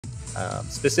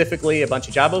specifically a bunch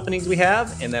of job openings we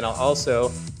have, and then I'll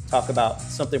also talk about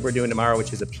something we're doing tomorrow,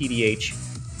 which is a PDH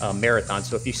marathon.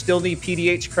 So if you still need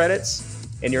PDH credits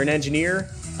and you're an engineer,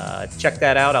 check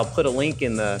that out. I'll put a link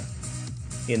in the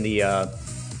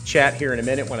chat here in a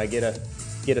minute when I get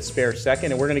a spare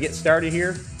second, and we're going to get started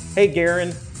here. Hey,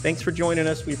 Garen, thanks for joining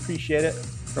us. We appreciate it.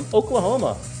 From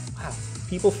Oklahoma. Wow,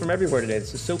 people from everywhere today.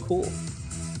 This is so cool.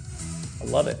 I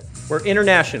love it. We're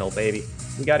international, baby.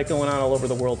 We got it going on all over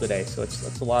the world today, so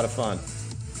it's a lot of fun.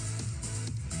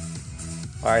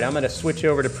 All right, I'm going to switch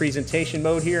over to presentation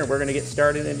mode here, and we're going to get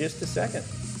started in just a second.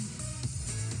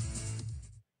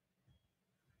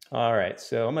 All right,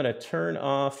 so I'm going to turn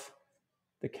off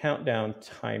the countdown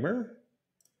timer,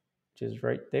 which is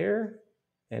right there.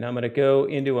 And I'm going to go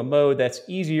into a mode that's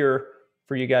easier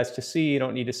for you guys to see. You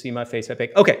don't need to see my face, I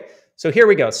think. Okay, so here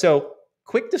we go. So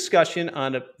quick discussion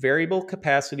on a variable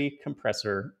capacity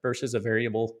compressor versus a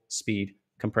variable speed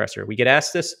compressor. We get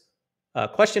asked this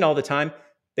question all the time.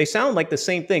 They sound like the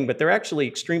same thing, but they're actually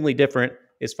extremely different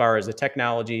as far as the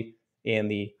technology and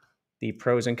the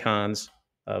pros and cons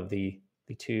of the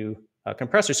two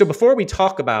compressors. So before we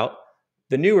talk about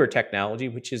the newer technology,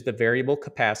 which is the variable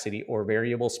capacity or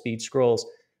variable speed scrolls,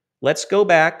 let's go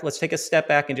back, let's take a step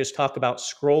back and just talk about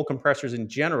scroll compressors in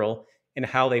general and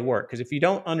how they work. Because if you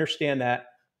don't understand that,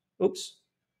 oops.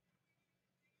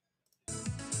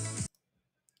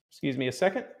 Excuse me a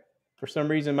second. For some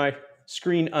reason, my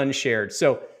screen unshared.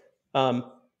 So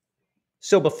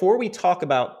before we talk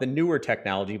about the newer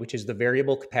technology, which is the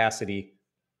variable capacity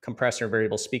compressor,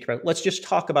 variable speed compressor, let's just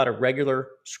talk about a regular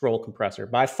scroll compressor,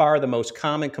 by far the most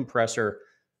common compressor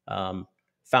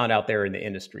found out there in the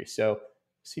industry. So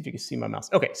see if you can see my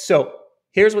mouse. Okay, so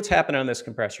here's what's happening on this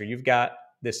compressor. You've got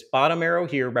this bottom arrow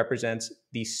here represents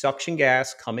the suction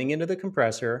gas coming into the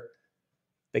compressor.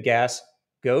 The gas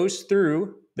goes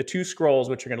through the two scrolls,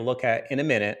 which we're going to look at in a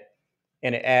minute,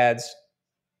 and it adds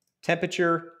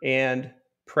temperature and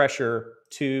pressure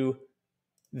to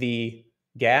the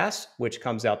gas, which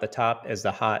comes out the top as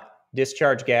the hot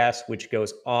discharge gas, which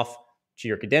goes off to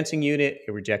your condensing unit.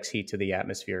 It rejects heat to the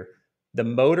atmosphere. The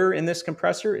motor in this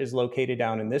compressor is located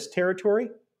down in this territory,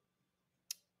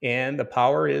 and the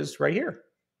power is right here.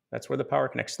 That's where the power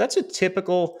connects. That's a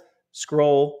typical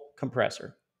scroll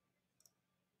compressor.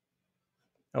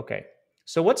 Okay,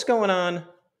 so what's going on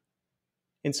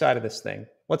inside of this thing?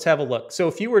 Let's have a look. So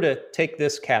if you were to take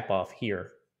this cap off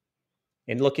here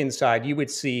and look inside, you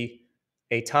would see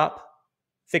a top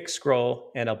thick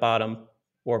scroll and a bottom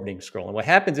orbiting scroll. And what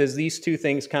happens is these two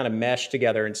things kind of mesh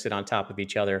together and sit on top of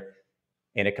each other,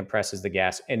 and it compresses the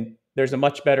gas. And there's a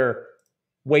much better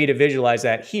way to visualize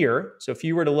that here. So if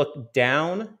you were to look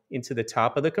down into the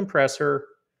top of the compressor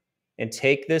and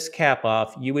take this cap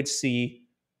off, you would see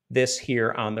this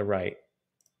here on the right.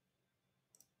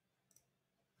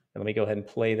 And let me go ahead and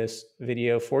play this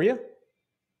video for you.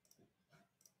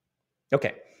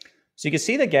 Okay, so you can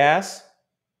see the gas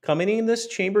coming in this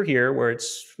chamber here where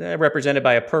it's represented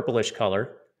by a purplish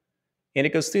color. And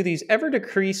it goes through these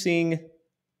ever-decreasing,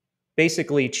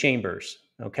 basically, chambers,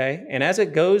 okay? And as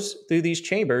it goes through these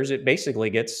chambers, it basically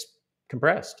gets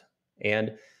compressed.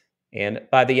 And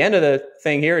by the end of the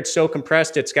thing here, it's so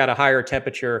compressed, it's got a higher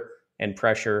temperature and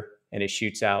pressure, and it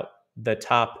shoots out the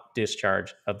top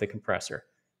discharge of the compressor.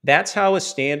 That's how a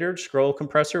standard scroll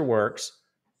compressor works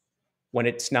when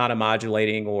it's not a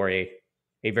modulating or a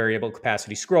variable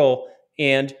capacity scroll.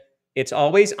 And it's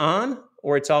always on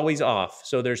or it's always off.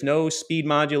 So there's no speed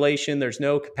modulation, there's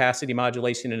no capacity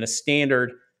modulation in a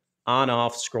standard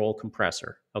on-off scroll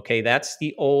compressor. Okay, that's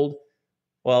the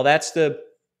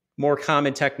more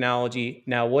common technology.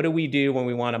 Now, what do we do when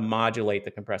we want to modulate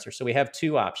the compressor? So we have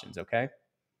two options, okay?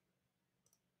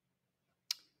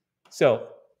 So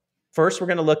first, we're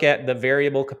going to look at the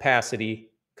variable capacity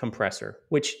compressor,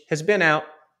 which has been out,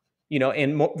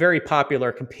 and very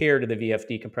popular compared to the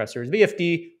VFD compressors.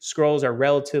 VFD scrolls are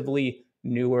relatively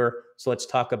newer, so let's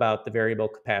talk about the variable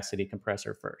capacity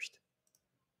compressor first.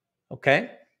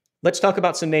 Okay, let's talk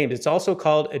about some names. It's also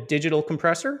called a digital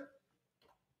compressor.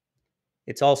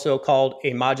 It's also called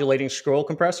a modulating scroll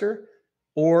compressor,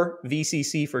 or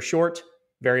VCC for short,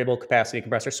 variable capacity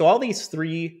compressor. So all these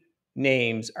three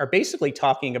names are basically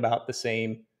talking about the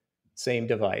same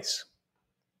device.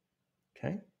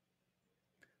 Okay.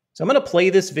 So I'm going to play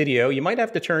this video. You might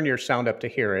have to turn your sound up to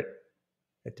hear it,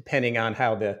 depending on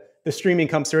how the streaming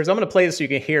comes through. So I'm going to play this so you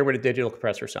can hear what a digital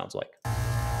compressor sounds like.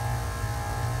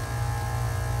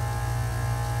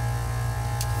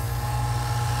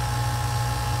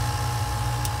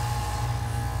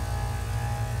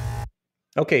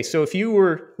 Okay, so if you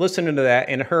were listening to that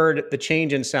and heard the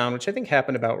change in sound, which I think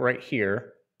happened about right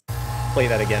here, play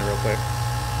that again real quick.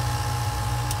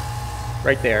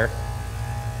 Right there.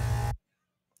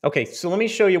 Okay, so let me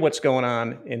show you what's going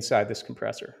on inside this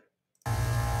compressor.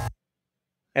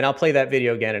 And I'll play that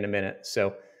video again in a minute.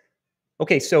 So,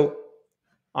 okay, so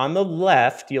on the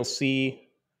left, you'll see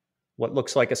what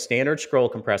looks like a standard scroll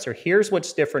compressor. Here's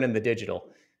what's different in the digital.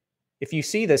 If you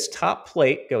see this top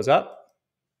plate goes up,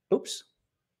 oops.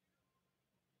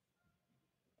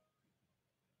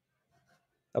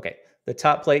 Okay, the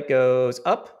top plate goes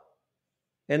up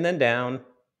and then down,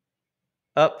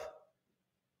 up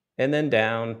and then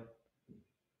down,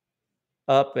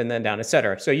 up and then down,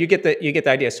 etc. So you get the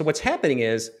idea. So what's happening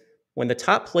is when the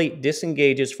top plate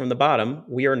disengages from the bottom,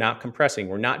 we are not compressing.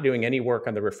 We're not doing any work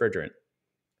on the refrigerant.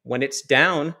 When it's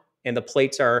down and the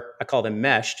plates are, I call them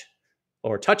meshed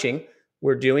or touching,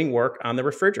 we're doing work on the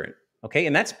refrigerant. Okay,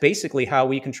 and that's basically how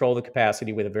we control the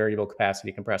capacity with a variable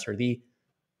capacity compressor.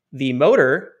 The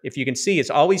motor, if you can see, is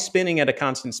always spinning at a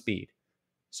constant speed.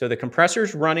 So the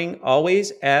compressor's running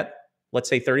always at, let's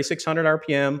say, 3,600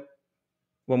 RPM.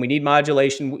 When we need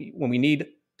modulation, when we need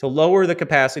to lower the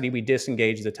capacity, we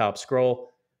disengage the top scroll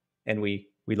and we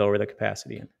lower the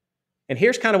capacity in. And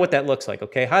here's kind of what that looks like,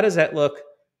 okay? How does that look?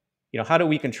 You know, how do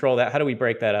we control that? How do we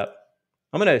break that up?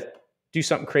 I'm going to do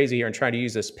something crazy here and try to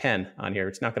use this pen on here.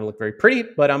 It's not going to look very pretty,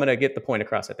 but I'm going to get the point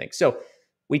across, I think. So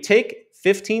we take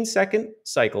 15-second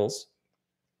cycles,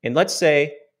 and let's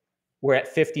say we're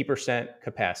at 50%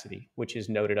 capacity, which is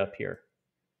noted up here.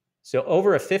 So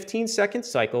over a 15-second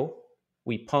cycle,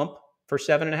 we pump for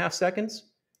 7.5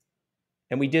 seconds,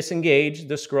 and we disengage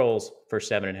the scrolls for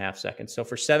 7.5 seconds. So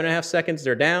for 7.5 seconds,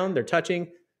 they're down, they're touching.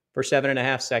 For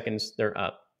 7.5 seconds, they're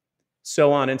up.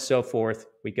 So on and so forth,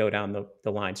 we go down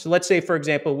the line. So let's say, for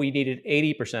example, we needed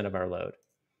 80% of our load.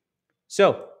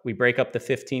 So we break up the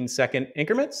 15-second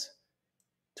increments,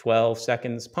 12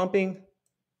 seconds pumping,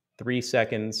 3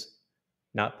 seconds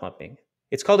not pumping.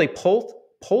 It's called a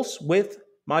pulse width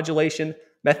modulation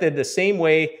method, the same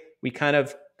way we kind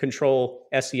of control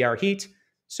SCR heat.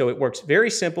 So it works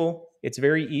very simple. It's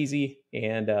very easy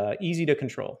and easy to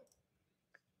control.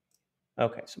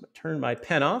 Okay, so I'm going to turn my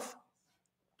pen off.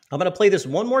 I'm going to play this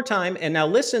one more time. And now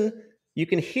listen, you're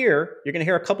going to hear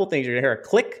a couple things. You're going to hear a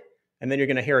click, and then you're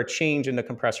going to hear a change in the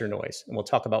compressor noise. And we'll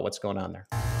talk about what's going on there.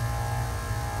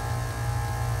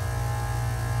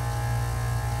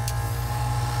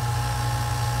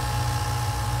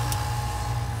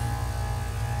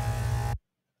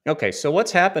 Okay, so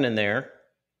what's happening there?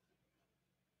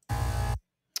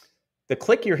 The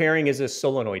click you're hearing is a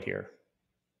solenoid here,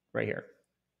 right here.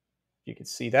 You can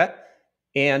see that.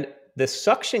 And the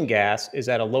suction gas is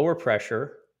at a lower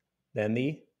pressure than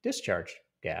the discharge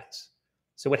gas.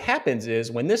 So what happens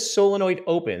is when this solenoid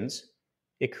opens,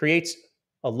 it creates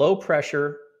a low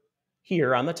pressure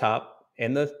here on the top,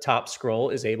 and the top scroll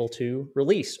is able to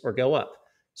release or go up.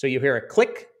 So you hear a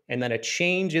click and then a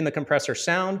change in the compressor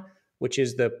sound, which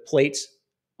is the plates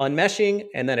unmeshing,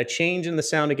 and then a change in the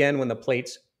sound again when the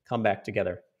plates come back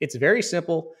together. It's very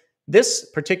simple. This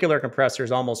particular compressor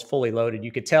is almost fully loaded.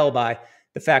 You could tell by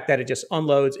the fact that it just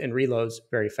unloads and reloads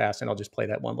very fast. And I'll just play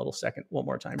that one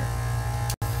more time.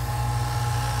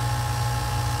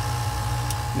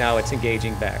 Now it's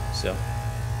engaging back. So,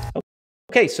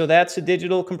 okay, so that's a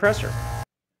digital compressor.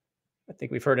 I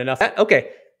think we've heard enough.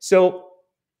 Okay, so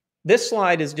this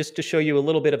slide is just to show you a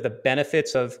little bit of the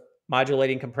benefits of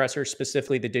modulating compressors,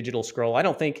 specifically the digital scroll. I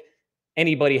don't think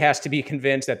anybody has to be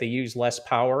convinced that they use less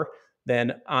power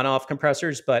than on-off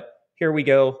compressors, but here we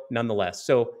go nonetheless.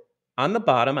 So on the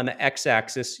bottom, on the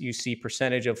x-axis, you see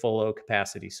percentage of full load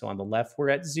capacity. So on the left, we're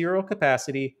at 0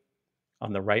 capacity.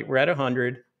 On the right, we're at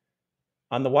 100.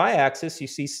 On the y-axis, you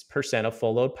see percent of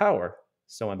full load power.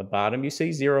 So on the bottom, you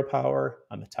see 0 power.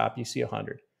 On the top, you see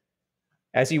 100.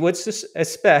 As you would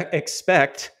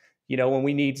expect, you know, when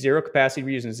we need 0 capacity,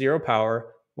 we're using 0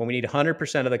 power. When we need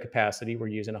 100% of the capacity, we're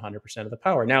using 100% of the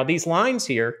power. Now, these lines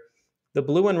here, the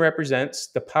blue one represents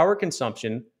the power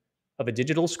consumption of a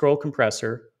digital scroll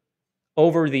compressor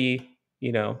over the,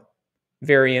 you know,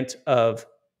 variant of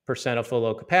percent of full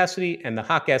load capacity, and the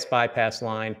hot gas bypass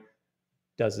line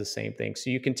does the same thing. So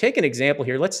you can take an example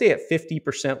here. Let's say at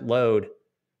 50% load,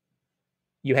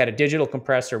 you had a digital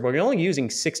compressor where you're only using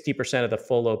 60% of the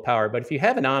full load power. But if you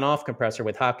have an on-off compressor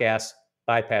with hot gas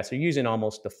bypass, you're using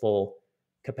almost the full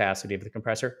capacity of the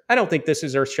compressor. I don't think this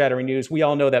is earth-shattering news. We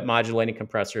all know that modulating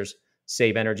compressors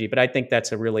save energy, but I think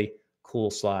that's a really cool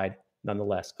slide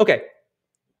nonetheless. Okay,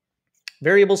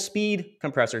 variable speed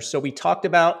compressors. So we talked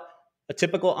about a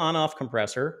typical on-off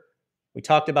compressor. We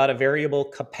talked about a variable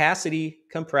capacity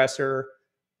compressor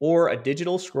or a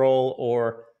digital scroll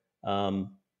or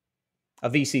A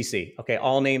VCC. Okay,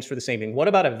 all names for the same thing. What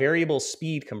about a variable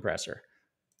speed compressor?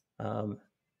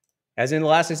 As in the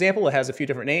last example, it has a few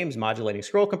different names: modulating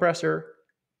scroll compressor,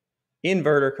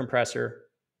 inverter compressor,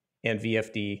 and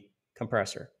VFD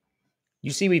compressor.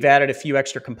 You see we've added a few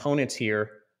extra components here.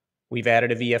 We've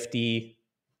added a VFD,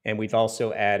 and we've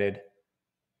also added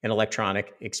an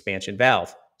electronic expansion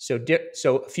valve. So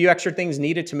a few extra things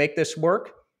needed to make this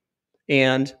work.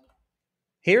 And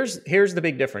here's the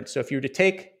big difference. So if you were to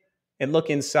take and look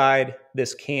inside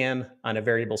this can on a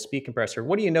variable speed compressor,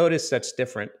 what do you notice that's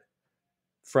different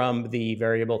from the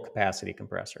variable capacity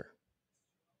compressor?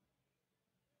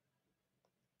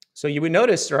 So you would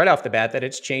notice right off the bat that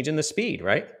it's changing the speed,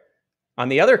 right? On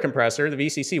the other compressor, the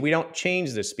VCC, we don't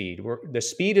change the speed. The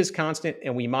speed is constant,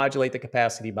 and we modulate the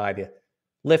capacity by the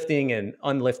lifting and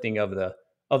unlifting of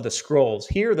the scrolls.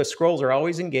 Here, the scrolls are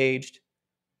always engaged,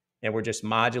 and we're just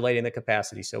modulating the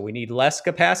capacity. So we need less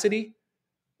capacity,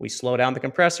 we slow down the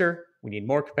compressor. We need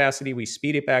more capacity, we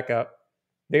speed it back up.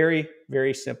 Very,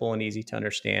 very simple and easy to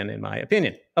understand, in my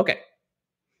opinion. Okay.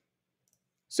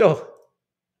 So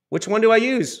which one do I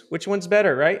use? Which one's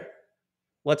better, right?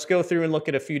 Let's go through and look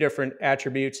at a few different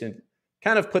attributes and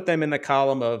kind of put them in the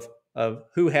column of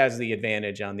who has the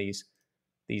advantage on these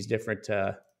different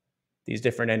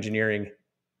engineering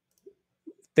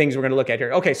things we're going to look at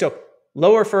here. Okay, so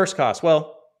lower first cost.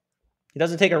 Well, it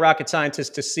doesn't take a rocket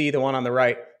scientist to see the one on the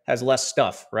right has less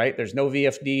stuff, right? There's no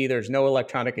VFD, there's no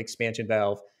electronic expansion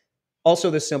valve.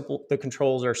 Also, the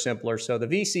controls are simpler. So the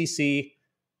VCC,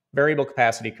 variable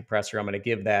capacity compressor, I'm going to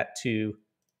give that to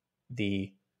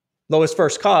the lowest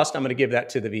first cost. I'm going to give that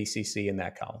to the VCC in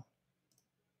that column.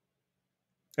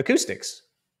 Acoustics.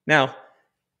 Now,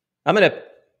 I'm going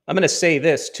to say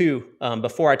this too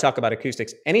before I talk about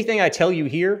acoustics. Anything I tell you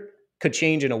here could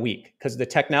change in a week because the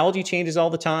technology changes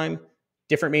all the time.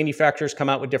 Different manufacturers come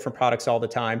out with different products all the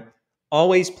time.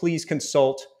 Always please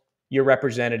consult your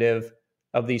representative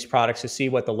of these products to see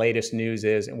what the latest news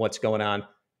is and what's going on.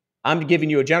 I'm giving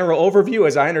you a general overview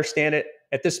as I understand it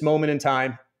at this moment in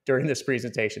time during this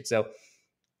presentation. So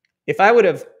if I would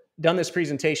have done this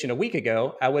presentation a week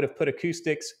ago, I would have put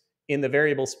acoustics in the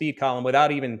variable speed column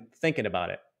without even thinking about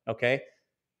it, okay?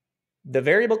 The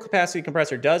variable capacity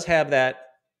compressor does have that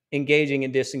engaging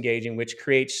and disengaging, which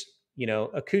creates,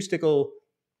 acoustical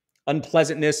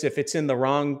unpleasantness if it's in the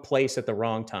wrong place at the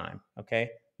wrong time, okay?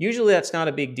 Usually that's not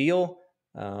a big deal.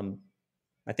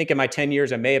 I think in my 10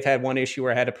 years, I may have had one issue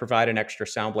where I had to provide an extra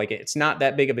sound blanket. It's not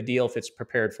that big of a deal if it's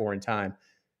prepared for in time.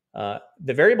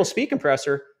 The variable speed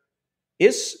compressor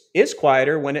is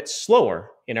quieter when it's slower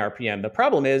in RPM. The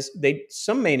problem is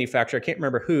some manufacturer, I can't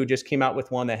remember who, just came out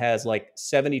with one that has like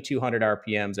 7,200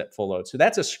 RPMs at full load. So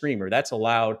that's a screamer. That's a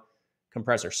loud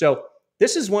compressor. So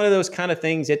this is one of those kind of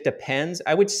things. It depends.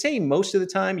 I would say most of the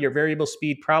time your variable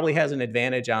speed probably has an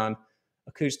advantage on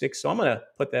acoustics. So I'm going to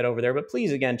put that over there. But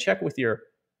please, again, check with your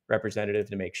representative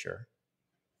to make sure.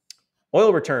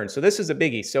 Oil return. So this is a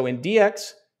biggie. So in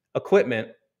DX equipment,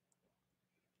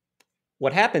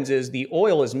 what happens is the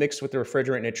oil is mixed with the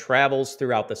refrigerant and it travels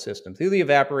throughout the system, through the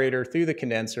evaporator, through the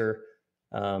condenser,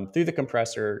 through the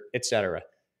compressor, etc.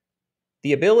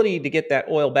 The ability to get that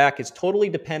oil back is totally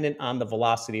dependent on the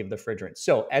velocity of the refrigerant.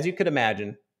 So as you could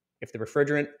imagine, if the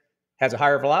refrigerant has a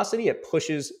higher velocity, it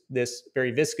pushes this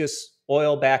very viscous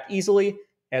oil back easily.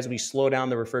 As we slow down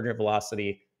the refrigerant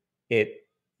velocity, it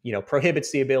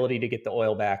prohibits the ability to get the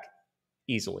oil back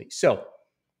easily. So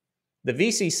the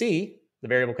VCC, the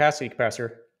variable capacity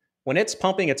compressor, when it's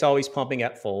pumping, it's always pumping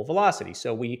at full velocity.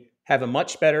 So we have a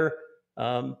much better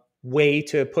way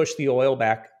to push the oil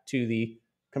back to the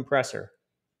compressor.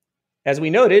 As we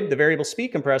noted, the variable speed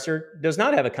compressor does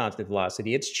not have a constant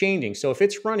velocity. It's changing. So if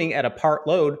it's running at a part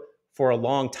load for a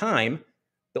long time,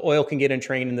 the oil can get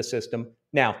entrained in the system.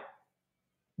 Now,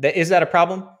 is that a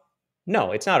problem?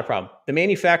 No, it's not a problem. The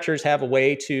manufacturers have a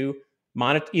way to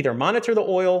either monitor the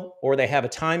oil, or they have a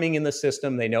timing in the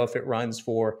system. They know if it runs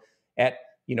at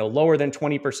lower than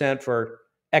 20% for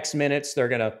X minutes, they're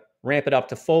going to ramp it up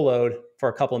to full load for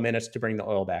a couple of minutes to bring the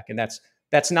oil back. And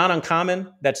that's not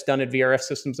uncommon. That's done at VRF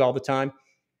systems all the time.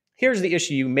 Here's the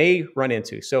issue you may run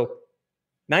into. So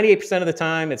 98% of the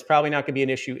time, it's probably not going to be an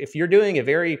issue. If you're doing a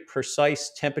very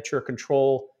precise temperature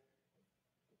control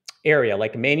area,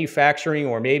 like manufacturing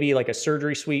or maybe like a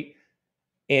surgery suite,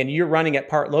 and you're running at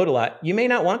part load a lot, you may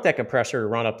not want that compressor to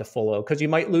run up to full load because you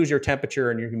might lose your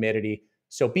temperature and your humidity.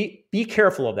 So be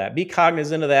careful of that. Be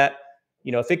cognizant of that.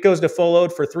 If it goes to full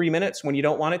load for 3 minutes when you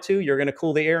don't want it to, you're going to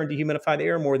cool the air and dehumidify the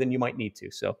air more than you might need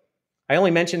to. So I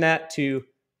only mention that to,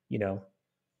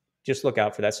 just look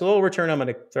out for that. So a little return I'm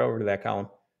going to throw over to that column.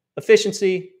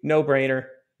 Efficiency, no brainer.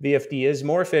 VFD is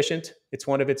more efficient. It's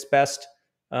one of its best,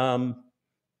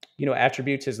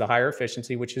 attributes is the higher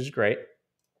efficiency, which is great.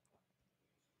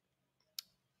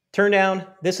 Turn down.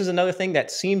 This is another thing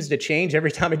that seems to change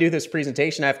every time I do this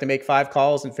presentation. I have to make 5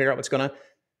 calls and figure out what's going on.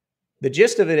 The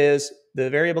gist of it is the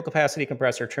variable capacity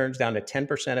compressor turns down to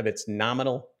 10% of its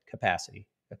nominal capacity.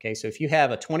 Okay, so if you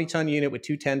have a 20-ton unit with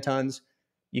 2 10 tons,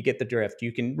 you get the drift.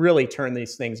 You can really turn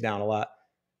these things down a lot.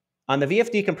 On the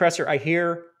VFD compressor, I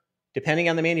hear, depending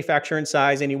on the manufacturer and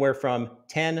size, anywhere from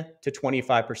 10 to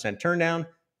 25% turn down.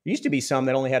 There used to be some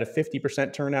that only had a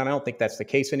 50% turn down. I don't think that's the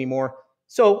case anymore.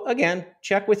 So again,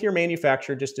 check with your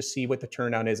manufacturer just to see what the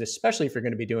turn down is, especially if you're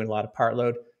going to be doing a lot of part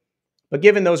load. But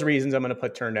given those reasons, I'm going to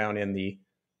put turn down in the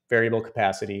variable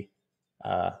capacity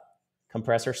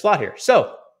compressor slot here.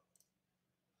 So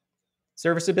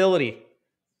serviceability.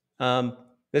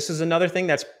 This is another thing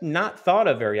that's not thought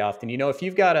of very often. If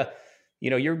you've got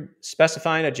you're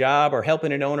specifying a job or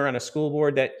helping an owner on a school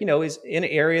board that, is in an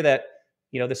area that,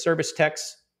 the service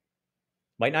techs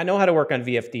might not know how to work on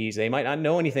VFDs. They might not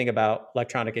know anything about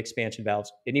electronic expansion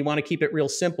valves. And you want to keep it real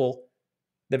simple.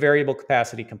 The variable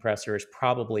capacity compressor is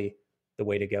probably the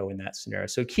way to go in that scenario.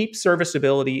 So keep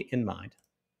serviceability in mind.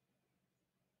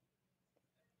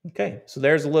 Okay, so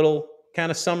there's a little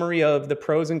kind of summary of the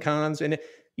pros and cons. And,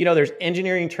 there's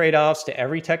engineering trade-offs to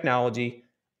every technology.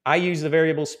 I use the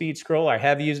variable speed scroll. I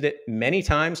have used it many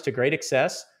times to great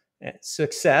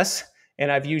success.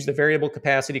 And I've used the variable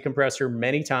capacity compressor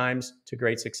many times to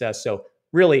great success. So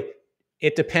really,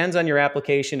 it depends on your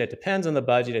application. It depends on the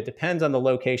budget. It depends on the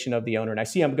location of the owner. And I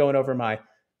see I'm going over my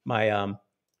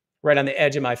right on the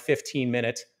edge of my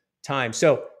 15-minute time.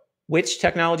 So which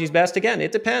technology is best? Again,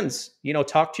 it depends.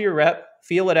 Talk to your rep,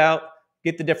 feel it out,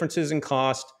 get the differences in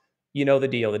cost. You know the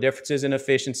deal. The differences in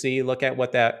efficiency. Look at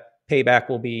what that payback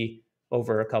will be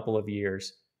over a couple of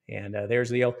years. And there's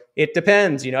the deal. It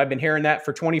depends. I've been hearing that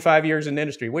for 25 years in the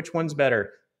industry. Which one's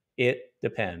better? It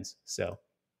depends. So,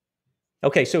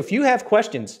 okay. So if you have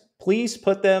questions, please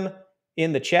put them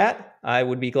in the chat. I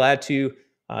would be glad to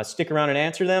stick around and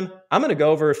answer them. I'm going to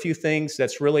go over a few things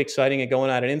that's really exciting and going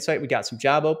on at Insight. We got some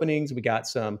job openings. We got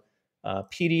some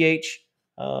PDH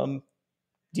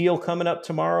deal coming up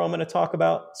tomorrow I'm going to talk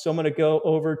about. So I'm going to go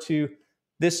over to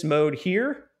this mode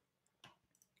here.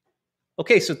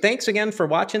 Okay, so thanks again for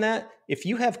watching that. If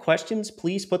you have questions,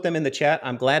 please put them in the chat.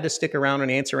 I'm glad to stick around and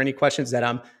answer any questions that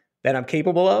I'm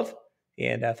capable of.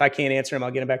 And if I can't answer them,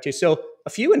 I'll get them back to you. So a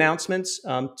few announcements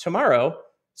tomorrow.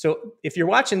 So if you're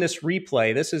watching this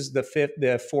replay, this is the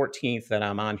 14th that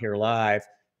I'm on here live.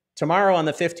 Tomorrow on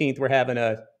the 15th, we're having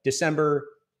a December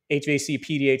HVAC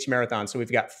PDH marathon. So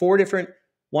we've got 4 different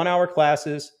 1-hour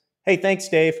classes. Hey, thanks,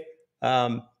 Dave.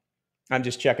 I'm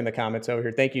just checking the comments over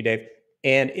here. Thank you, Dave.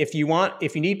 And if you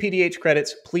need PDH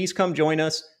credits, please come join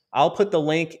us. I'll put the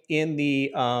link in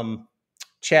the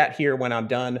chat here when I'm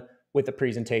done with the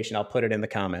presentation. I'll put it in the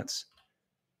comments.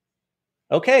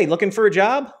 Okay, looking for a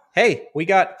job? Hey, we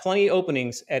got plenty of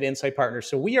openings at Insight Partners.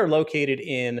 So we are located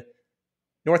in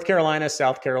North Carolina,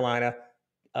 South Carolina,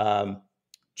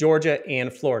 Georgia,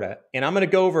 and Florida. And I'm going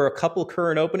to go over a couple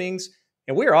current openings.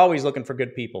 And we're always looking for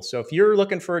good people. So if you're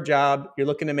looking for a job, you're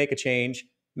looking to make a change,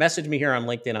 message me here on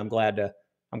LinkedIn. I'm glad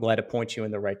to point you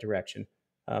in the right direction.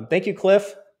 Thank you,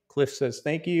 Cliff. Cliff says,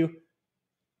 thank you.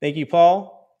 Thank you,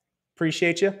 Paul.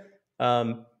 Appreciate you.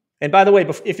 And by the way,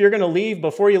 if you're going to leave,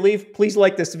 before you leave, please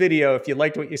like this video. If you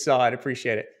liked what you saw, I'd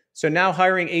appreciate it. So now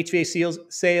hiring HVAC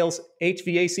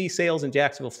sales in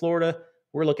Jacksonville, Florida.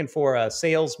 We're looking for a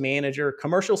sales manager,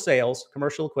 commercial sales,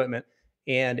 commercial equipment,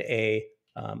 and a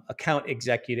account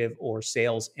executive or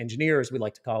sales engineer, as we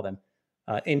like to call them.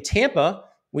 In Tampa,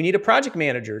 we need a project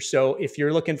manager. So if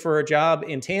you're looking for a job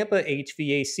in Tampa,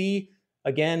 HVAC,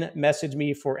 again, message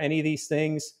me for any of these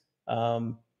things.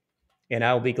 And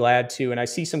I'll be glad to. And I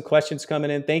see some questions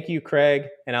coming in. Thank you, Craig.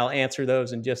 And I'll answer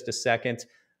those in just a second.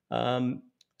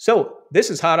 So this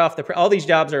is hot off all these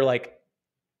jobs are like,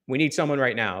 we need someone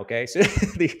right now. Okay. So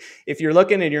if you're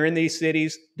looking and you're in these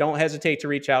cities, don't hesitate to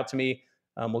reach out to me.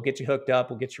 We'll get you hooked up.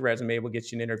 We'll get your resume. We'll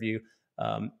get you an interview.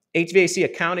 HVAC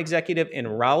account executive in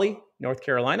Raleigh, North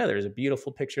Carolina. There's a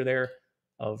beautiful picture there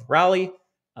of Raleigh.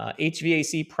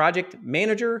 HVAC project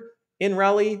manager in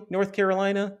Raleigh, North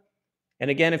Carolina. And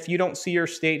again, if you don't see your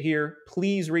state here,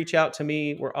 please reach out to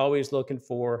me. We're always looking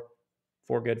for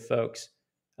good folks.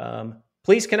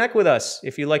 Please connect with us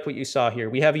if you like what you saw here.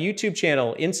 We have a YouTube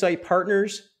channel, Insight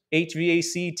Partners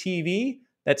HVAC TV.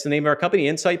 That's the name of our company,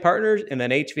 Insight Partners, and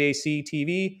then HVAC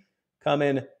TV. Come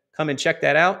and check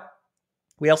that out.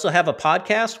 We also have a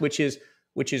podcast, which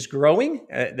is growing.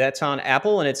 That's on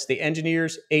Apple, and it's the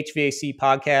Engineers HVAC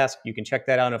Podcast. You can check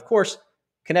that out. And of course,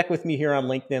 connect with me here on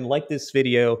LinkedIn, like this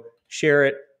video, share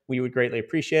it. We would greatly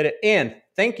appreciate it. And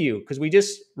thank you, because we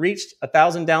just reached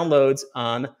 1,000 downloads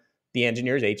on the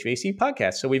Engineers HVAC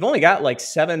podcast. So we've only got like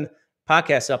 7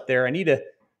 podcasts up there. I need to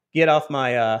get off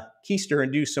my keister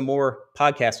and do some more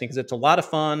podcasting because it's a lot of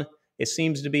fun. It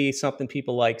seems to be something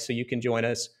people like, so you can join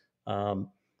us on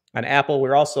Apple.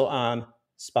 We're also on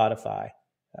Spotify.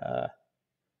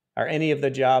 Are any of the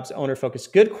jobs owner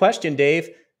focused? Good question, Dave.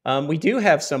 We do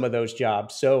have some of those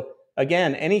jobs. So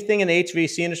again, anything in the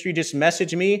HVAC industry, just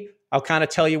message me. I'll kind of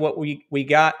tell you what we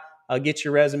got. I'll get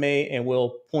your resume and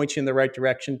we'll point you in the right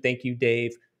direction. Thank you,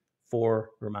 Dave, for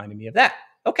reminding me of that.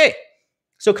 Okay.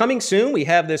 So coming soon, we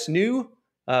have this new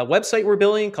website we're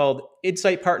building called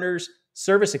Insight Partners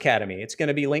Service Academy. It's going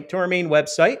to be linked to our main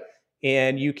website,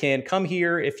 and you can come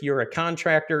here if you're a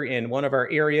contractor in one of our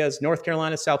areas, North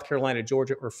Carolina, South Carolina,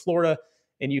 Georgia, or Florida,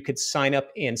 and you could sign up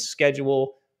and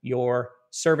schedule your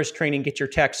service training, get your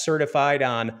tech certified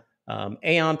on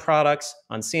AON products,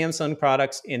 on Samsung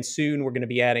products, and soon we're going to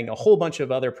be adding a whole bunch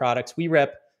of other products. We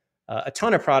rep a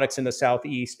ton of products in the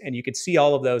Southeast, and you can see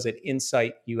all of those at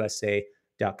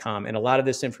insightUSA.com. And a lot of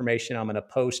this information I'm going to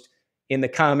post in the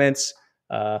comments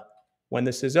when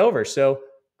this is over. So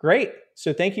great.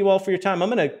 So thank you all for your time. I'm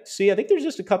going to see, I think there's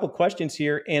just a couple questions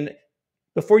here. And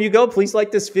before you go, please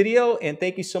like this video. And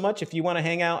thank you so much. If you want to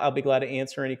hang out, I'll be glad to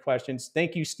answer any questions.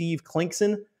 Thank you, Steve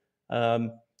Klinkson.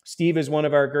 Steve is one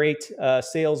of our great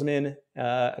salesmen,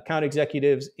 account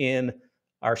executives in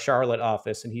our Charlotte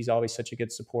office, and he's always such a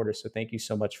good supporter. So thank you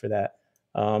so much for that.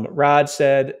 Rod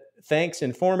said, thanks,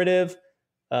 informative.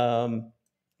 Let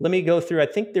me go through. I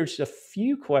think there's a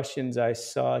few questions I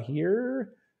saw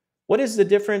here. What is the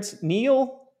difference?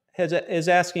 Neil is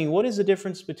asking, what is the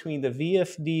difference between the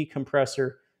VFD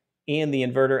compressor and the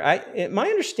inverter? My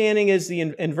understanding is the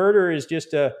inverter is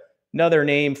just another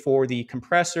name for the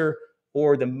compressor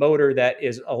or the motor that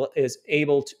is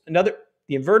able to, the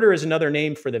inverter is another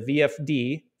name for the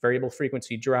VFD, variable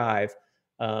frequency drive,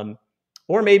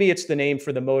 or maybe it's the name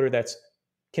for the motor that's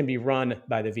can be run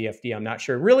by the VFD. I'm not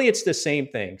sure. Really, it's the same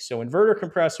thing. So inverter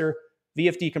compressor,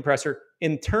 VFD compressor.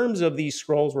 In terms of these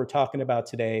scrolls we're talking about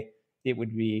today, it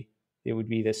would be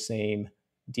the same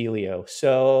dealio.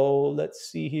 So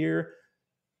let's see here.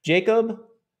 Jacob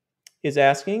is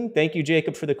asking, thank you,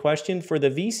 Jacob, for the question. For the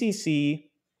VCC,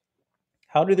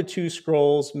 how do the two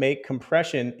scrolls make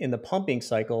compression in the pumping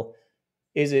cycle?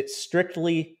 Is it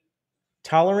strictly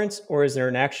tolerance or is there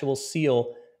an actual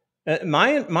seal?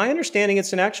 My understanding,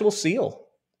 it's an actual seal.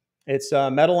 It's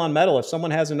metal on metal. If someone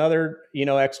has another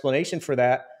explanation for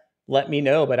that, let me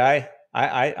know. But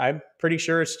I'm pretty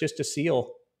sure it's just a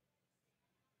seal.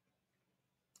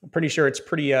 I'm pretty sure it's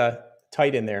pretty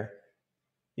tight in there.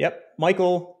 Yep.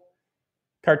 Michael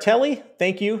Cartelli,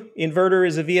 thank you. Inverter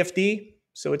is a VFD.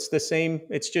 So it's the same.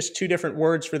 It's just two different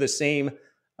words for the same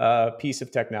piece of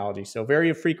technology. So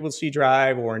variable frequency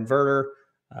drive or inverter,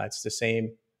 it's the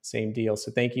same deal.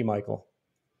 So thank you, Michael.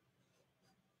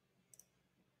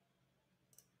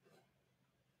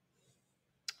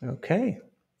 Okay.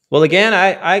 Well, again,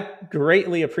 I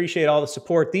greatly appreciate all the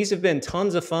support. These have been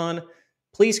tons of fun.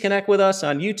 Please connect with us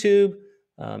on YouTube,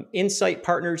 Insight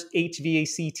Partners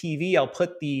HVAC TV. I'll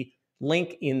put the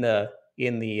link in the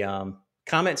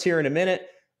comments here in a minute.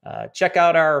 Check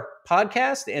out our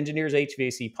podcast, the Engineers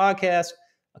HVAC podcast.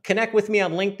 Connect with me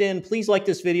on LinkedIn. Please like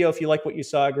this video if you like what you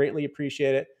saw. I greatly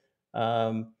appreciate it.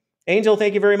 Angel,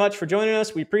 thank you very much for joining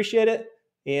us. We appreciate it.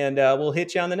 And we'll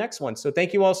hit you on the next one. So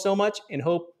thank you all so much and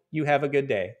hope you have a good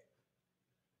day.